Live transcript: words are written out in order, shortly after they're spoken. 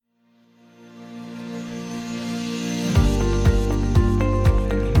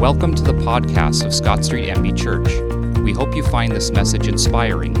Welcome to the podcast of Scott Street MB Church. We hope you find this message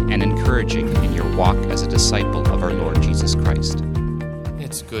inspiring and encouraging in your walk as a disciple of our Lord Jesus Christ.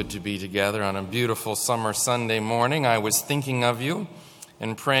 It's good to be together on a beautiful summer Sunday morning. I was thinking of you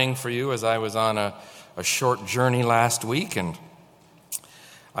and praying for you as I was on a short journey last week, and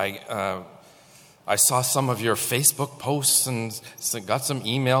I saw some of your Facebook posts and got some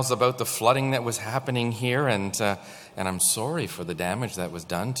emails about the flooding that was happening here, and I'm sorry for the damage that was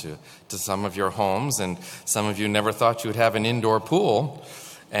done to some of your homes, and some of you never thought you would have an indoor pool,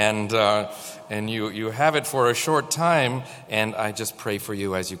 and you have it for a short time, and I just pray for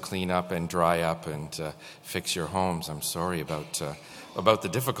you as you clean up and dry up and fix your homes. I'm sorry about the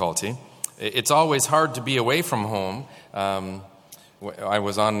difficulty. It's always hard to be away from home. I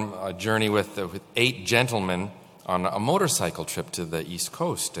was on a journey with 8 gentlemen on a motorcycle trip to the East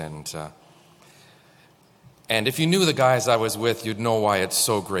Coast, and if you knew the guys I was with, you'd know why it's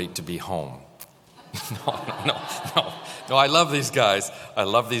so great to be home. No, I love these guys. I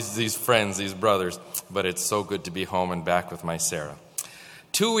love these friends, these brothers, but it's so good to be home and back with my Sarah.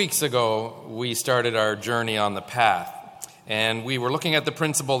 2 weeks ago, we started our journey on the path, and we were looking at the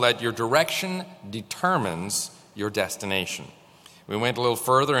principle that your direction determines your destination. We went a little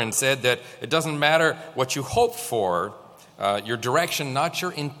further and said that it doesn't matter what you hope for, your direction, not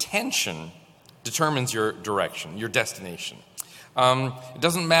your intention, determines your direction, your destination. It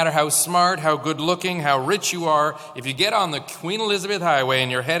doesn't matter how smart, how good-looking, how rich you are. If you get on the Queen Elizabeth Highway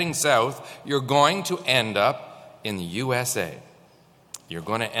and you're heading south, you're going to end up in the USA. You're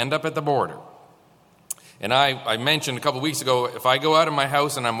going to end up at the border. And I mentioned a couple of weeks ago, if I go out of my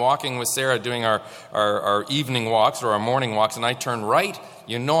house and I'm walking with Sarah doing our evening walks or our morning walks, and I turn right,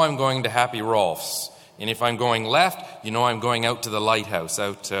 you know I'm going to Happy Rolf's. And if I'm going left, you know I'm going out to the lighthouse,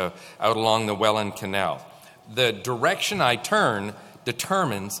 out along the Welland Canal. The direction I turn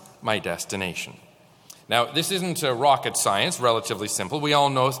determines my destination. Now, this isn't rocket science, relatively simple. We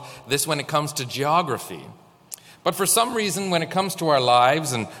all know this when it comes to geography. But for some reason, when it comes to our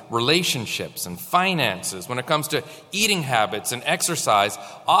lives and relationships and finances, when it comes to eating habits and exercise,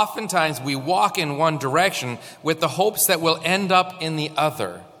 oftentimes we walk in one direction with the hopes that we'll end up in the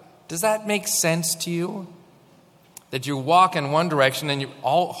other. Does that make sense to you? That you walk in one direction and you're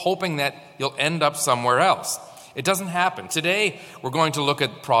all hoping that you'll end up somewhere else. It doesn't happen. Today, we're going to look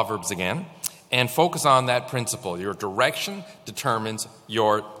at Proverbs again and focus on that principle. Your direction determines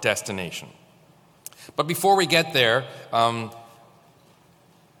your destination. But before we get there,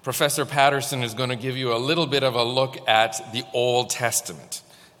 Professor Patterson is going to give you a little bit of a look at the Old Testament.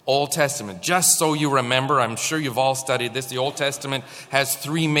 Old Testament, just so you remember, I'm sure you've all studied this. The Old Testament has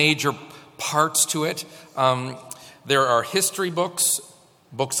 3 major parts to it. There are history books,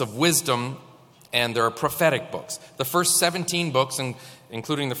 books of wisdom, and there are prophetic books. The first 17 books,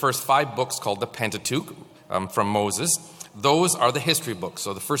 including the first 5 books called the Pentateuch from Moses, those are the history books.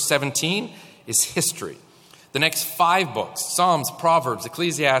 So the first 17 is history. The next 5 books, Psalms, Proverbs,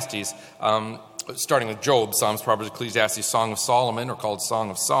 Ecclesiastes, starting with Job, Psalms, Proverbs, Ecclesiastes, Song of Solomon, or called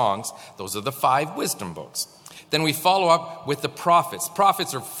Song of Songs, those are the 5 wisdom books. Then we follow up with the prophets.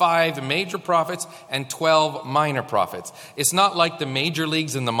 Prophets are 5 major prophets and 12 minor prophets. It's not like the major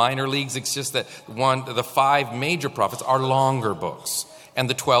leagues and the minor leagues. It's just that the 5 major prophets are longer books, and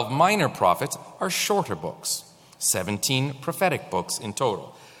the 12 minor prophets are shorter books. 17 prophetic books in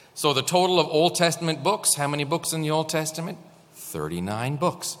total. So the total of Old Testament books, how many books in the Old Testament? 39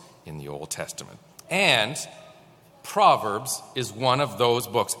 books in the Old Testament. And Proverbs is one of those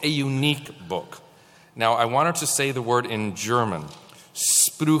books, a unique book. Now, I wanted to say the word in German,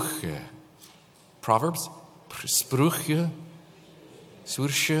 Sprüche. Proverbs? Sprüche?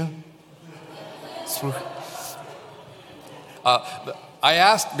 Sprüche? I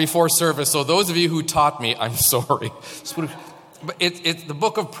asked before service, so those of you who taught me, I'm sorry. But the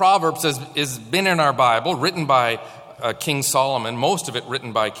book of Proverbs has been in our Bible, written by King Solomon, most of it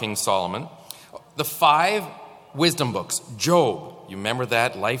written by King Solomon. The 5 wisdom books, Job. You remember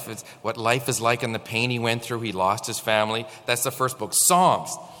that? What life is like and the pain he went through. He lost his family. That's the first book.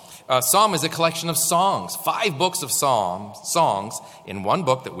 Psalms. Psalm is a collection of songs. 5 books of songs in one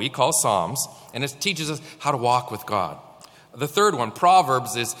book that we call Psalms. And it teaches us how to walk with God. The third one,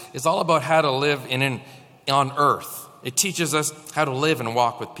 Proverbs, is all about how to live on earth. It teaches us how to live and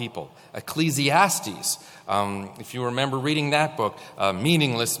walk with people. Ecclesiastes, if you remember reading that book,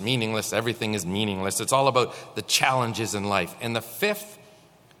 meaningless, everything is meaningless. It's all about the challenges in life. And the 5th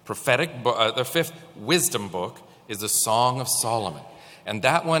the 5th wisdom book is the Song of Solomon. And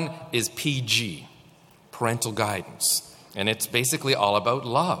that one is PG, parental guidance. And it's basically all about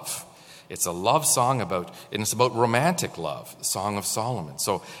love. It's a love song and it's about romantic love, the Song of Solomon.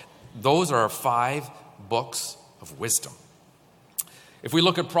 So those are our 5 books of wisdom. If we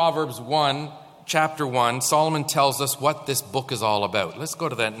look at Proverbs 1, chapter 1, Solomon tells us what this book is all about. Let's go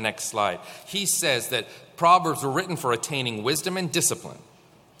to that next slide. He says that Proverbs were written for attaining wisdom and discipline,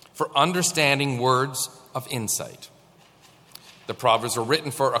 for understanding words of insight. The Proverbs were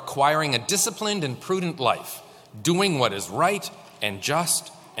written for acquiring a disciplined and prudent life, doing what is right and just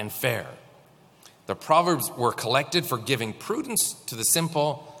and fair. The Proverbs were collected for giving prudence to the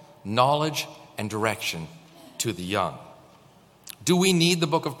simple, knowledge and direction to the young. Do we need the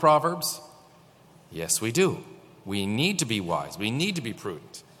book of Proverbs? Yes, we do. We need to be wise. We need to be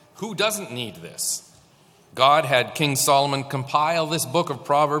prudent. Who doesn't need this? God had King Solomon compile this book of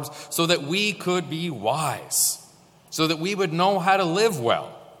Proverbs so that we could be wise, so that we would know how to live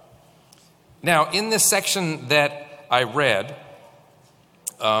well. Now, in this section that I read,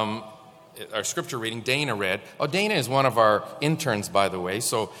 our scripture reading, Dana read. Oh, Dana is one of our interns, by the way.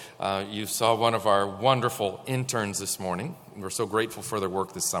 So you saw one of our wonderful interns this morning. We're so grateful for their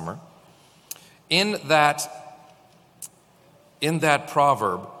work this summer. In that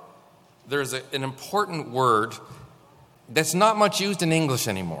proverb, there's an important word that's not much used in English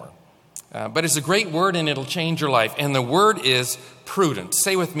anymore. But it's a great word and it'll change your life. And the word is prudent.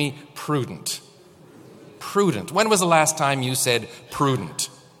 Say with me, prudent. Prudent. When was the last time you said prudent?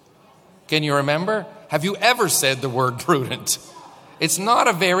 Can you remember? Have you ever said the word prudent? It's not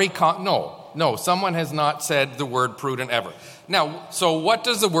a very no, someone has not said the word prudent ever. Now, so what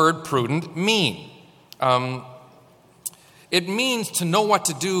does the word prudent mean? It means to know what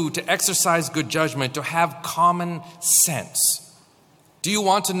to do, to exercise good judgment, to have common sense. Do you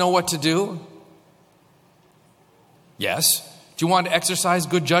want to know what to do? Yes. Do you want to exercise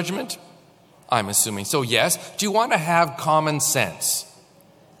good judgment? I'm assuming so, yes. Do you want to have common sense?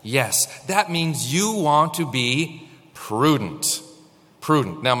 Yes. That means you want to be prudent.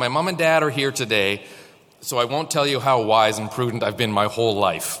 Prudent. Now, my mom and dad are here today, so I won't tell you how wise and prudent I've been my whole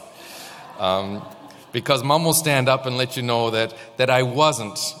life. Because Mom will stand up and let you know that I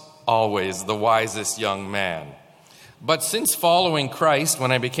wasn't always the wisest young man. But since following Christ,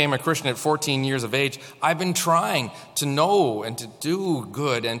 when I became a Christian at 14 years of age, I've been trying to know and to do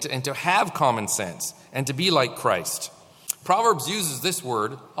good and to have common sense and to be like Christ. Proverbs uses this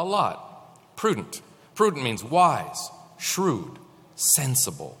word a lot. Prudent. Prudent means wise, shrewd,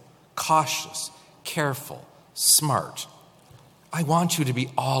 sensible, cautious, careful, smart. I want you to be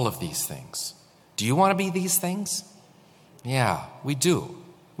all of these things. Do you want to be these things? Yeah, we do.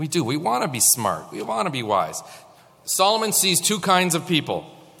 We do. We want to be smart. We want to be wise. Solomon sees 2 kinds of people,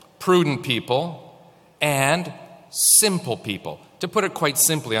 prudent people and simple people. To put it quite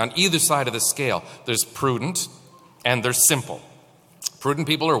simply, on either side of the scale, there's prudent and there's simple. Prudent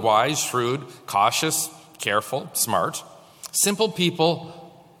people are wise, shrewd, cautious, careful, smart. Simple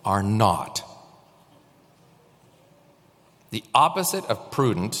people are not. The opposite of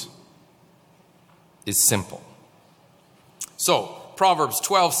prudent is simple. So, Proverbs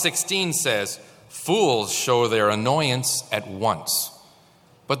 12:16 says, "Fools show their annoyance at once,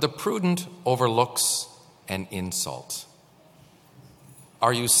 but the prudent overlooks an insult."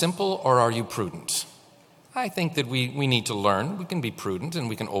 Are you simple or are you prudent? I think that we need to learn. We can be prudent and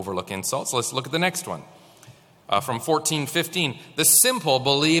we can overlook insults. Let's look at the next one. From 14:15, "The simple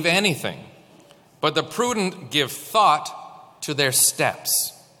believe anything, but the prudent give thought to their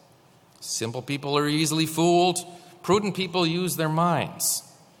steps." Simple people are easily fooled. Prudent people use their minds.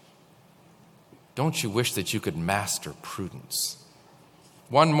 Don't you wish that you could master prudence?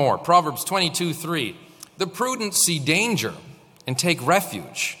 One more, Proverbs 22:3. "The prudent see danger and take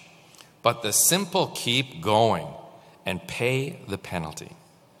refuge, but the simple keep going and pay the penalty."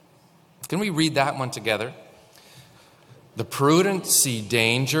 Can we read that one together? The prudent see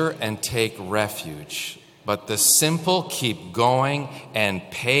danger and take refuge, but the simple keep going and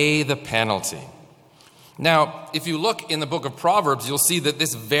pay the penalty. Now, if you look in the book of Proverbs, you'll see that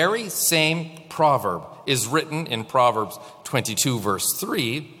this very same proverb is written in Proverbs 22, verse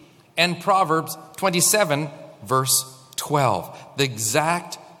 3, and Proverbs 27, verse 12. The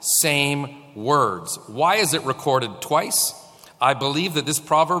exact same words. Why is it recorded twice? I believe that this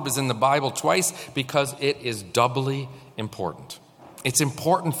proverb is in the Bible twice because it is doubly important. It's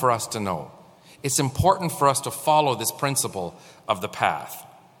important for us to know. It's important for us to follow this principle of the path.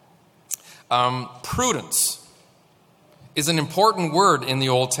 Prudence is an important word in the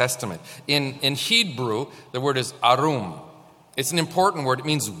Old Testament. In Hebrew, the word is arum. It's an important word. It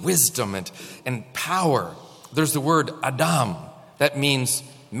means wisdom and power. There's the word Adam. That means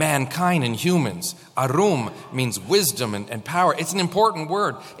mankind and humans. Arum means wisdom and power. It's an important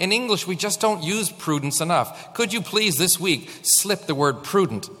word. In English, we just don't use prudence enough. Could you please this week slip the word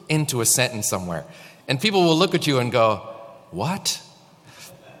prudent into a sentence somewhere? And people will look at you and go, what?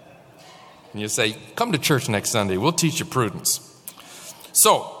 And you say, come to church next Sunday. We'll teach you prudence.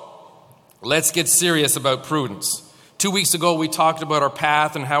 So, let's get serious about prudence. 2 weeks ago, we talked about our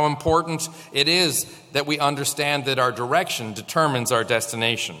path and how important it is that we understand that our direction determines our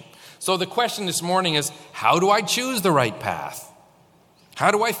destination. So the question this morning is, how do I choose the right path? How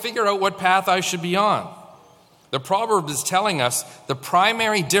do I figure out what path I should be on? The proverb is telling us the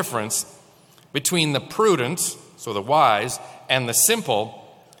primary difference between the prudent, so the wise, and the simple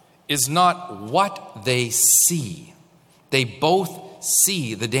is not what they see. They both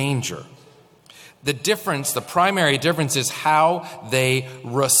see the danger. The difference, the primary difference, is how they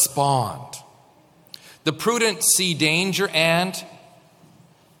respond. The prudent see danger and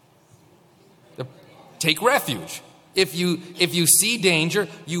take refuge. If you see danger,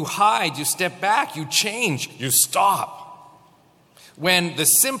 you hide, you step back, you change, you stop. When the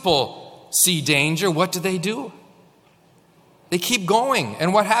simple see danger, what do? They keep going.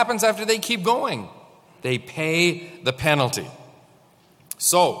 And what happens after they keep going? They pay the penalty.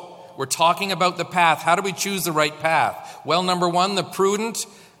 So, we're talking about the path. How do we choose the right path? Well, number one, the prudent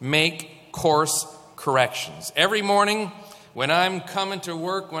make course corrections. Every morning when I'm coming to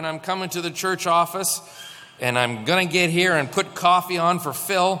work, when I'm coming to the church office, and I'm going to get here and put coffee on for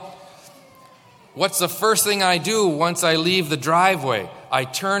Phil, what's the first thing I do once I leave the driveway? I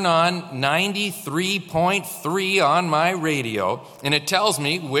turn on 93.3 on my radio, and it tells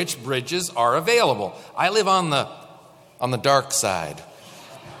me which bridges are available. I live on the dark side,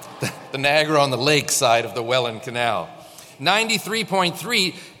 the Niagara on the lake side of the Welland Canal.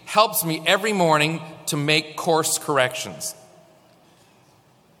 93.3 helps me every morning to make course corrections.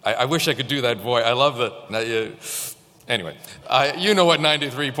 I wish I could do that voice. I love the... Anyway, you know what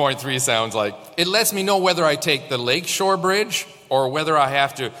 93.3 sounds like. It lets me know whether I take the Lakeshore Bridge or whether I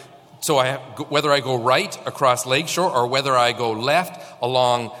have to... whether I go right across Lakeshore or whether I go left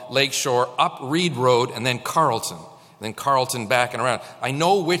along Lakeshore, up Reed Road, and then Carleton back and around. I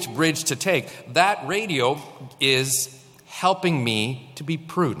know which bridge to take. That radio is helping me to be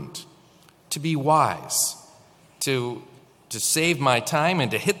prudent, to be wise, to save my time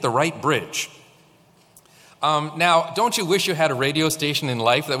and to hit the right bridge. Now, don't you wish you had a radio station in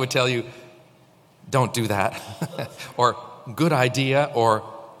life that would tell you, don't do that, or good idea, or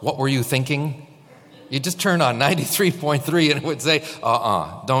what were you thinking? You just turn on 93.3 and it would say,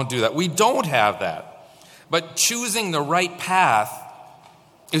 don't do that. We don't have that. But choosing the right path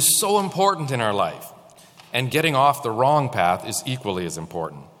is so important in our life. And getting off the wrong path is equally as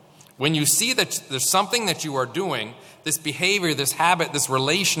important. When you see that there's something that you are doing, this behavior, this habit, this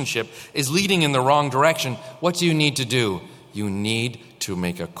relationship is leading in the wrong direction, what do you need to do? You need to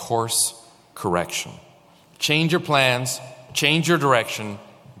make a course correction. Change your plans, change your direction,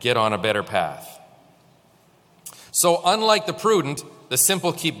 get on a better path. So unlike the prudent, the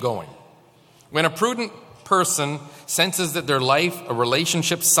simple keep going. When a prudent person senses that their life, a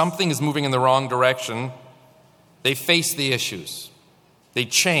relationship, something is moving in the wrong direction, they face the issues. They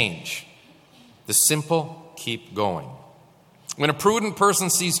change. The simple keep going. When a prudent person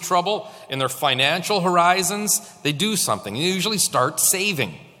sees trouble in their financial horizons, they do something. They usually start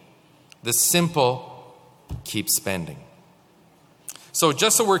saving. The simple keep spending. So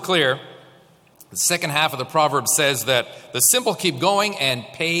just so we're clear, the second half of the proverb says that the simple keep going and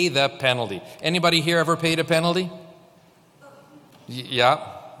pay the penalty. Anybody here ever paid a penalty? Yeah.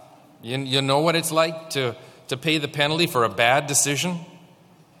 You know what it's like to pay the penalty for a bad decision?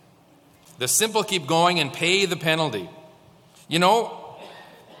 The simple keep going and pay the penalty. You know,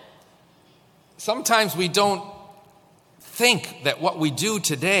 sometimes we don't think that what we do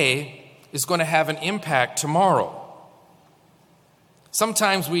today is going to have an impact tomorrow.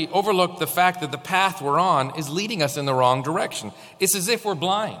 Sometimes we overlook the fact that the path we're on is leading us in the wrong direction. It's as if we're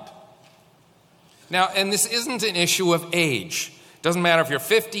blind. Now, and this isn't an issue of age. It doesn't matter if you're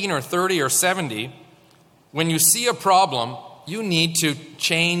 15 or 30 or 70. When you see a problem, you need to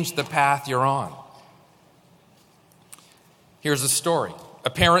change the path you're on. Here's a story. A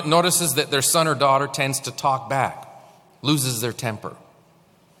parent notices that their son or daughter tends to talk back, loses their temper.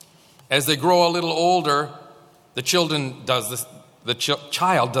 As they grow a little older, the child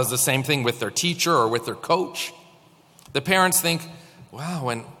does the same thing with their teacher or with their coach. The parents think,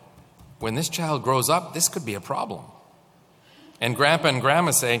 wow, when this child grows up, this could be a problem. And grandpa and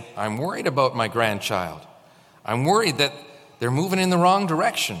grandma say, I'm worried about my grandchild. I'm worried that they're moving in the wrong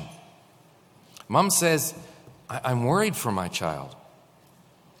direction. Mom says, I'm worried for my child.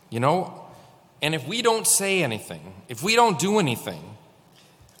 And if we don't say anything, if we don't do anything,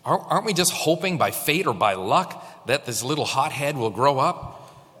 aren't we just hoping by fate or by luck that this little hothead will grow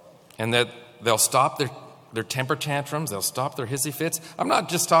up and that they'll stop their temper tantrums, they'll stop their hissy fits? I'm not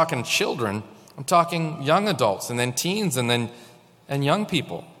just talking children, I'm talking young adults and then teens and young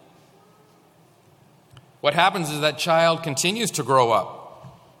people. What happens is that child continues to grow up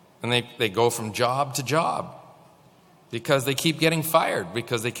and they go from job to job because they keep getting fired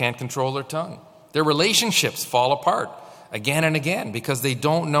because they can't control their tongue. Their relationships fall apart again and again because they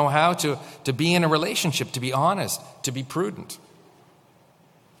don't know how to be in a relationship, to be honest, to be prudent.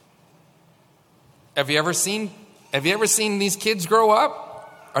 Have you ever seen these kids grow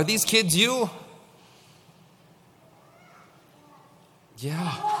up? Are these kids you?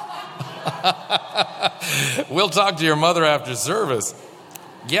 Yeah. We'll talk to your mother after service.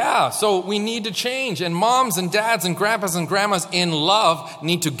 Yeah, so we need to change. And moms and dads and grandpas and grandmas in love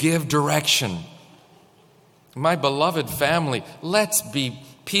need to give direction. My beloved family, let's be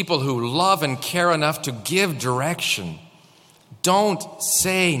people who love and care enough to give direction. Don't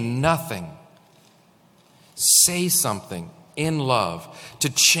say nothing. Say something in love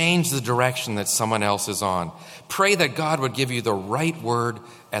to change the direction that someone else is on. Pray that God would give you the right word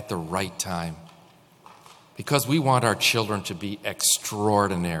at the right time. Because we want our children to be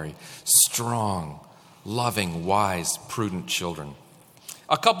extraordinary, strong, loving, wise, prudent children.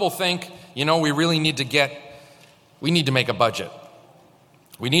 A couple think, we need to make a budget.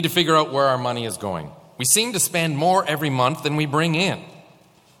 We need to figure out where our money is going. We seem to spend more every month than we bring in.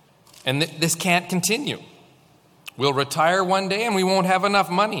 And this can't continue. We'll retire one day and we won't have enough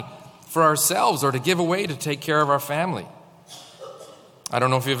money for ourselves or to give away to take care of our family. I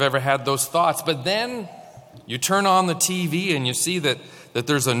don't know if you've ever had those thoughts, but then you turn on the TV and you see that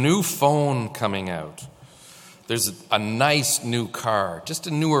there's a new phone coming out. There's a nice new car, just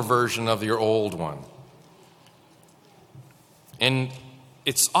a newer version of your old one. And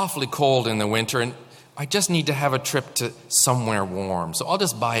it's awfully cold in the winter, and I just need to have a trip to somewhere warm. So I'll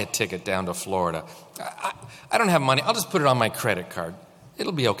just buy a ticket down to Florida. I don't have money. I'll just put it on my credit card.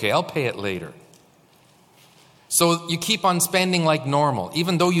 It'll be okay. I'll pay it later. So you keep on spending like normal.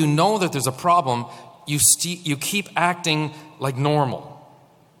 Even though you know that there's a problem, you keep acting like normal.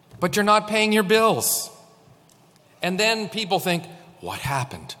 But you're not paying your bills. And then people think, what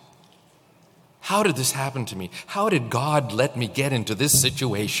happened? How did this happen to me? How did God let me get into this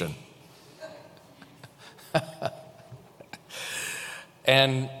situation?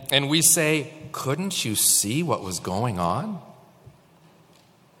 And we say, couldn't you see what was going on?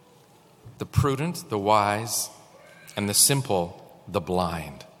 The prudent, the wise, and the simple, the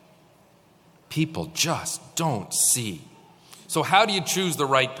blind. People just don't see. So how do you choose the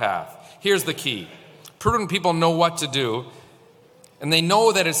right path? Here's the key. Prudent people know what to do, and they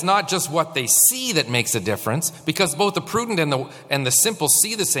know that it's not just what they see that makes a difference, because both the prudent and the simple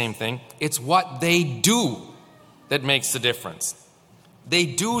see the same thing. It's what they do that makes the difference. They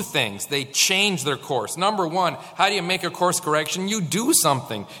do things. They change their course. Number one, how do you make a course correction? You do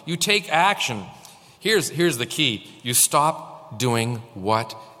something. You take action. Here's the key. You stop doing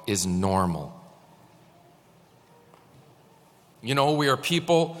what is normal. We are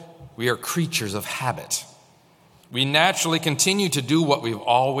people, we are creatures of habit. We naturally continue to do what we've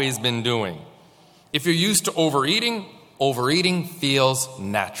always been doing. If you're used to overeating feels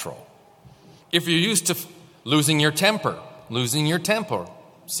natural. If you're used to losing your temper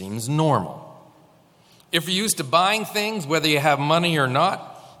seems normal. If you're used to buying things, whether you have money or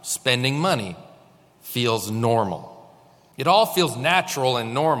not, spending money feels normal. It all feels natural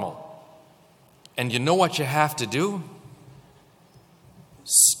and normal. And you know what you have to do?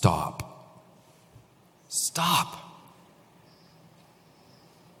 Stop.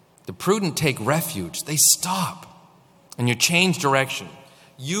 The prudent take refuge. They stop. And you change direction.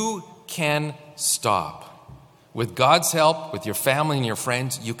 You can stop. With God's help, with your family and your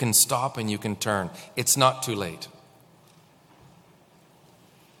friends, you can stop and you can turn. It's not too late.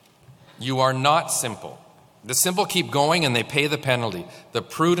 You are not simple. The simple keep going and they pay the penalty. The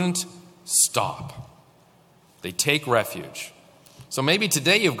prudent stop. They take refuge. So maybe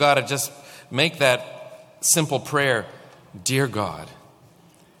today you've got to just make that simple prayer. Dear God,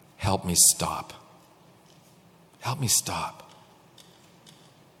 help me stop. Help me stop.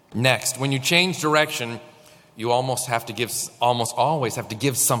 Next, when you change direction, you almost always have to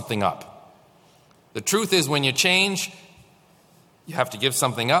give something up. The truth is, when you change, you have to give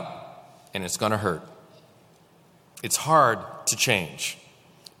something up, and it's going to hurt. It's hard to change.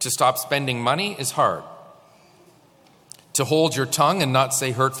 To stop spending money is hard. To hold your tongue and not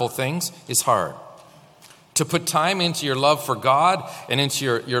say hurtful things is hard. To put time into your love for God and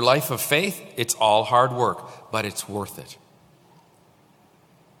into your life of faith, it's all hard work, but it's worth it.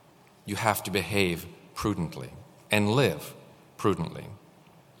 You have to behave prudently and live prudently.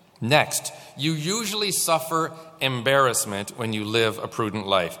 Next, you usually suffer embarrassment when you live a prudent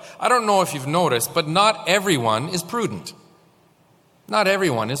life. I don't know if you've noticed, but not everyone is prudent. Not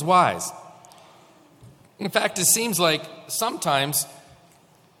everyone is wise. In fact, it seems like sometimes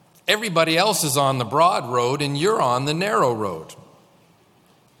everybody else is on the broad road and you're on the narrow road.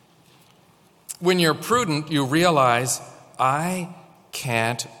 When you're prudent, you realize, I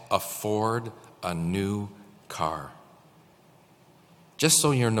can't afford a new car. Just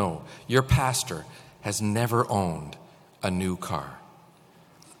so you know, your pastor has never owned a new car.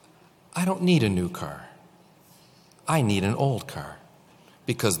 I don't need a new car. I need an old car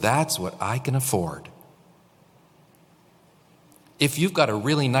because that's what I can afford. If you've got a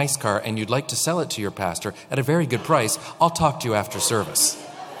really nice car and you'd like to sell it to your pastor at a very good price, I'll talk to you after service.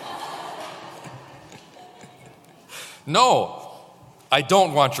 No, I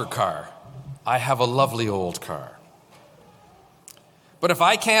don't want your car. I have a lovely old car. But if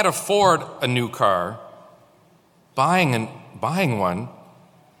I can't afford a new car, buying one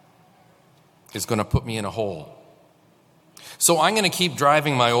is going to put me in a hole. So I'm going to keep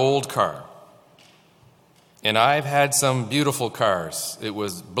driving my old car. And I've had some beautiful cars. It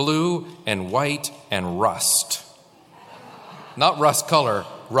was blue and white and rust. Not rust color,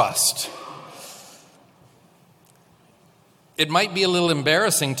 rust. It might be a little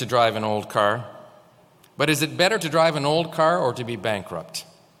embarrassing to drive an old car, but is it better to drive an old car or to be bankrupt?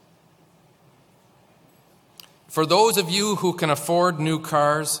 For those of you who can afford new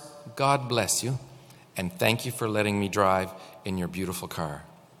cars, God bless you, and thank you for letting me drive in your beautiful car.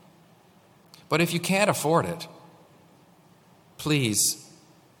 But if you can't afford it, please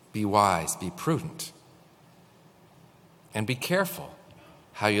be wise, be prudent, and be careful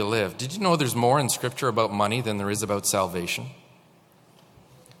how you live. Did you know there's more in Scripture about money than there is about salvation?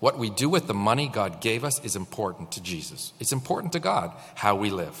 What we do with the money God gave us is important to Jesus. It's important to God how we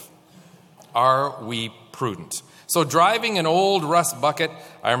live. Are we prudent? So driving an old rust bucket,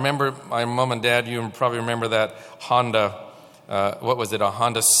 I remember my mom and dad, you probably remember that Honda, a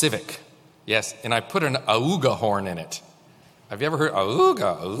Honda Civic. Yes, and I put an auga horn in it. Have you ever heard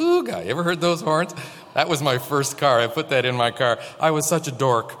auga? You ever heard those horns? That was my first car. I put that in my car. I was such a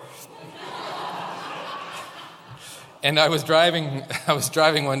dork. And I was driving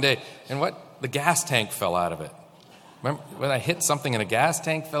one day, and the gas tank fell out of it. Remember when I hit something and a gas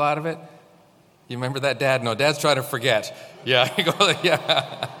tank fell out of it? You remember that, Dad? No, Dad's trying to forget. Yeah,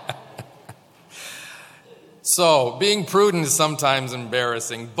 yeah. So, being prudent is sometimes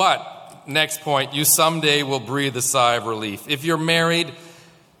embarrassing, but next point, you someday will breathe a sigh of relief. If you're married,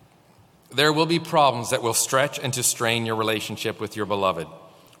 there will be problems that will stretch and to strain your relationship with your beloved.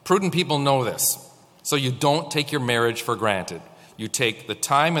 Prudent people know this. So you don't take your marriage for granted. You take the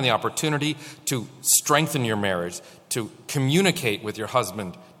time and the opportunity to strengthen your marriage, to communicate with your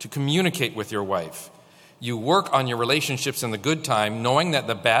husband, to communicate with your wife. You work on your relationships in the good time, knowing that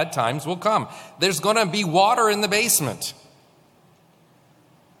the bad times will come. There's going to be water in the basement.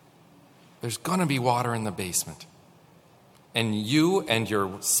 There's going to be water in the basement. And you and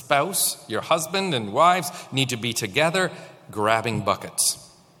your spouse, your husband and wives, need to be together grabbing buckets,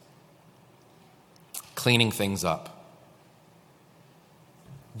 cleaning things up.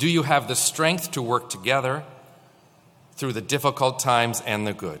 Do you have the strength to work together through the difficult times and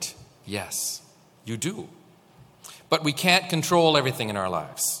the good? Yes, you do. But we can't control everything in our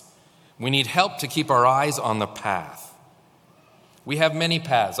lives. We need help to keep our eyes on the path. We have many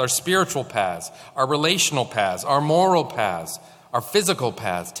paths: our spiritual paths, our relational paths, our moral paths, our physical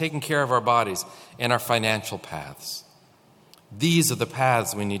paths, taking care of our bodies, and our financial paths. These are the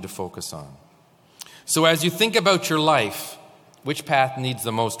paths we need to focus on. So as you think about your life, which path needs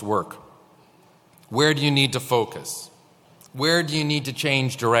the most work? Where do you need to focus? Where do you need to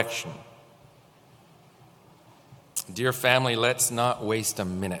change direction? Dear family, let's not waste a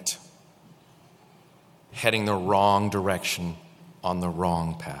minute heading the wrong direction on the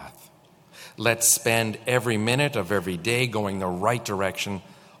wrong path. Let's spend every minute of every day going the right direction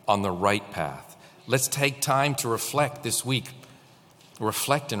on the right path. Let's take time to reflect this week.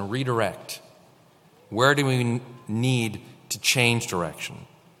 Reflect and redirect. Where do we need to change direction,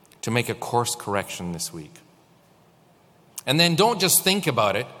 to make a course correction this week? And then don't just think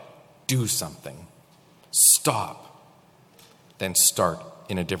about it, do something. Stop, then start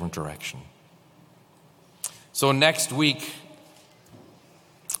in a different direction. So next week,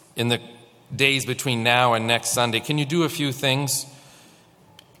 in the days between now and next Sunday, can you do a few things?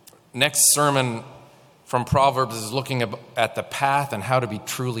 Next sermon from Proverbs is looking at the path and how to be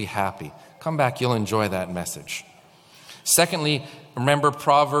truly happy. Come back, you'll enjoy that message. Secondly, remember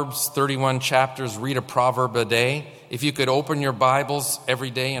Proverbs 31 chapters, read a proverb a day. If you could open your Bibles every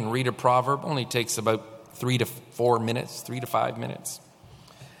day and read a proverb, only takes about 3 to 5 minutes.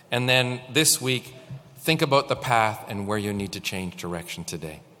 And then this week, think about the path and where you need to change direction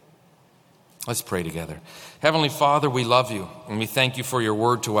today. Let's pray together. Heavenly Father, we love you and we thank you for your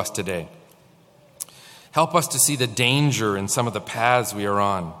word to us today. Help us to see the danger in some of the paths we are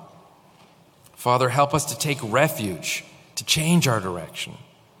on. Father, help us to take refuge, to change our direction.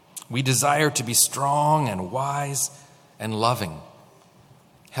 We desire to be strong and wise and loving.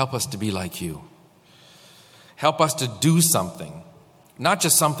 Help us to be like you. Help us to do something, not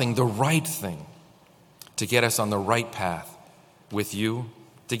just something, the right thing, to get us on the right path with you,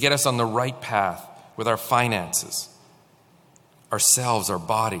 to get us on the right path with our finances, ourselves, our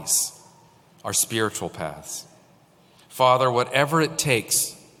bodies, our spiritual paths. Father, whatever it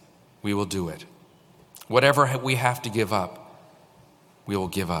takes, we will do it. Whatever we have to give up, we will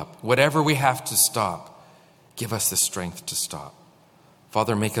give up. Whatever we have to stop, give us the strength to stop.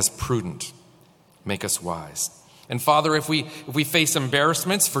 Father, make us prudent. Make us wise. And Father, if we face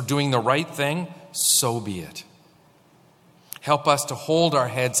embarrassments for doing the right thing, so be it. Help us to hold our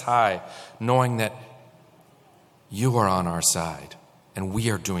heads high, knowing that you are on our side and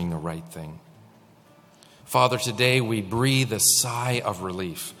we are doing the right thing. Father, today we breathe a sigh of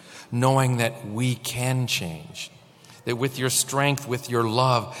relief, knowing that we can change, that with your strength, with your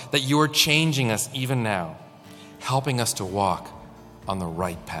love, that you are changing us even now, helping us to walk on the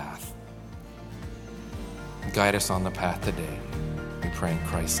right path. Guide us on the path today. We pray in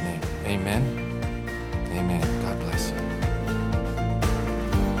Christ's name. Amen. Amen. God bless you.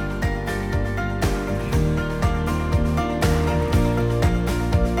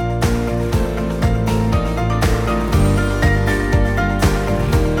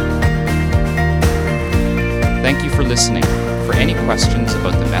 Thank you for listening. For any questions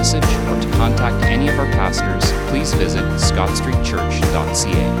about the message or to contact any of our pastors, please visit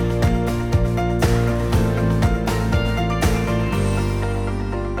scottstreetchurch.ca.